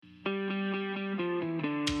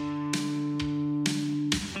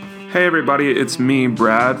Hey everybody, it's me,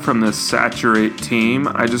 Brad, from the Saturate team.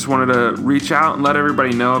 I just wanted to reach out and let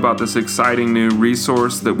everybody know about this exciting new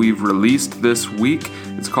resource that we've released this week.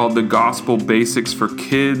 It's called The Gospel Basics for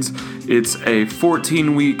Kids. It's a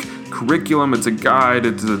 14-week curriculum. It's a guide.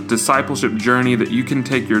 It's a discipleship journey that you can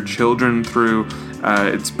take your children through.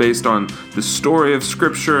 It's based on the story of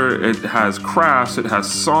Scripture. It has crafts. It has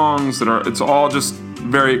songs. It's all just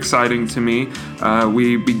very exciting to me.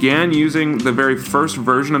 We began using the very first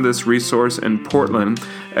version of this resource in Portland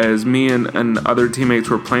as me and other teammates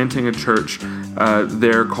were planting a church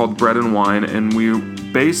there called Bread&Wine, and we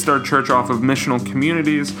based our church off of missional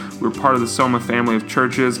communities. We're part of the Soma Family of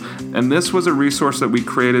Churches, and this was a resource that we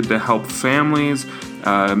created to help families,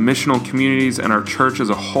 missional communities, and our church as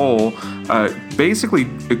a whole basically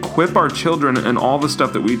equip our children and all the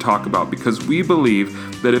stuff that we talk about, because we believe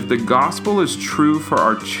that if the gospel is true for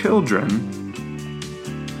our children,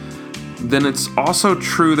 then it's also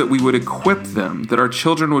true that we would equip them, that our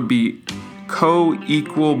children would be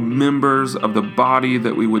co-equal members of the body,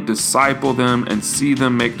 that we would disciple them and see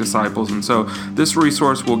them make disciples. And so this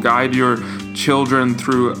resource will guide your children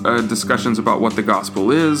through discussions about what the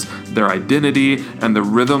gospel is, their identity, and the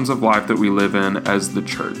rhythms of life that we live in as the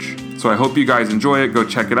church. So I hope you guys enjoy it. Go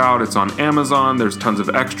check it out. It's on Amazon. There's tons of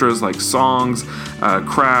extras like songs,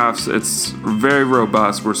 crafts. It's very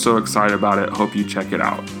robust. We're so excited about it. Hope you check it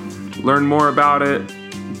out. Learn more about it.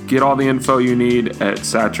 Get all the info you need at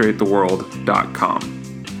saturatetheworld.com.